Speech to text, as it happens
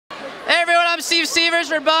Steve Severs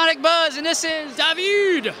for Bionic Buzz, and this is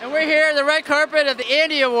David! And we're here at the red carpet of the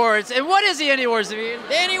Andy Awards. And what is the Andy Awards, David?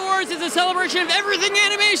 The Andy Awards is a celebration of everything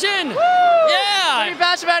animation! Woo! Yeah! If you're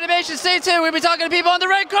passionate about animation, stay tuned. We'll be talking to people on the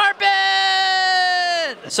red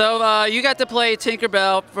carpet! So you got to play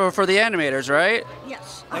Tinkerbell for the animators, right?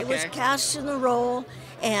 Yes. I was cast in the role,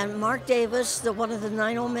 and Mark Davis, one of the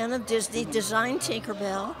 9 old men of Disney, designed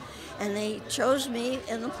Tinkerbell, and they chose me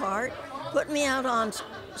in the part, put me out on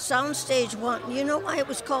Soundstage 1. You know why it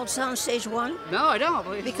was called Soundstage 1? No, I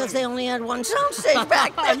don't. Because they only had one soundstage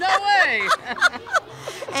back then. No way!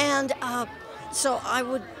 And so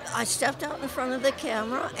I stepped out in front of the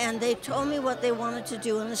camera, and they told me what they wanted to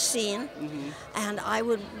do in the scene, and I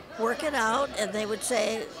would work it out, and they would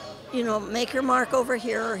say, you know, make your mark over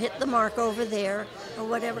here, or hit the mark over there, or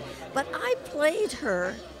whatever. But I played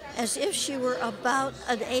her as if she were about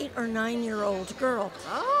an 8 or 9-year-old girl.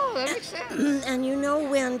 Oh, that makes sense. And you know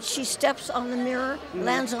when she steps on the mirror,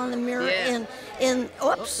 lands on the mirror in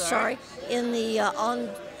on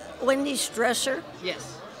Wendy's dresser?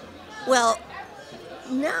 Yes. Well,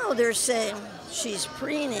 now they're saying she's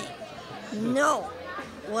preening. No.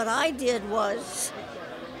 What I did was,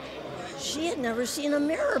 she had never seen a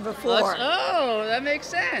mirror before. Oh, that makes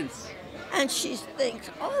sense. And she thinks,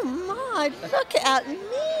 oh my, look at me.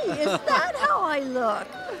 Is that how I look?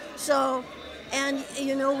 So, and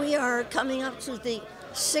you know, we are coming up to the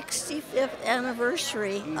 65th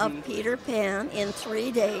anniversary of Peter Pan in 3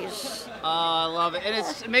 days. Oh, I love it. And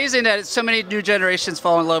it's amazing that so many new generations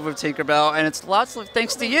fall in love with Tinkerbell, and it's lots of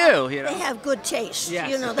thanks to you. You know? They have good taste. Yes.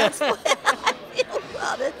 You know, that's the way I feel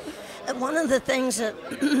about it. And one of the things that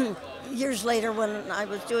years later when I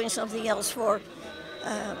was doing something else for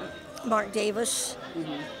Mark Davis,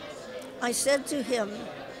 I said to him,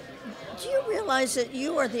 do you realize that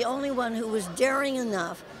you are the only one who was daring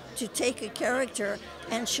enough to take a character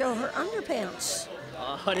and show her underpants?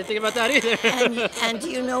 I didn't think about that either. And do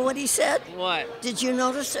you know what he said? What? Did you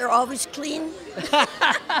notice they're always clean? But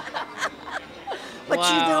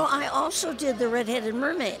wow. You know, I also did the Red-Headed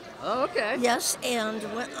Mermaid. Oh, okay. Yes, and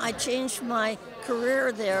when I changed my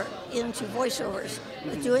career there into voiceovers,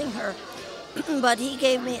 doing her. But he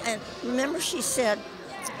gave me, and remember she said,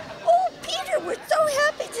 oh, Peter, we're so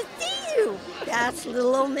happy to see you. That's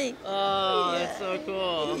little old me. Oh, that's so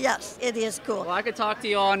cool. Yes, it is cool. Well, I could talk to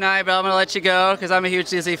you all night, but I'm going to let you go because I'm a huge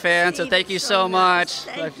Disney fan. So thank you so much.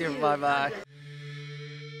 Thank you. Bye-bye.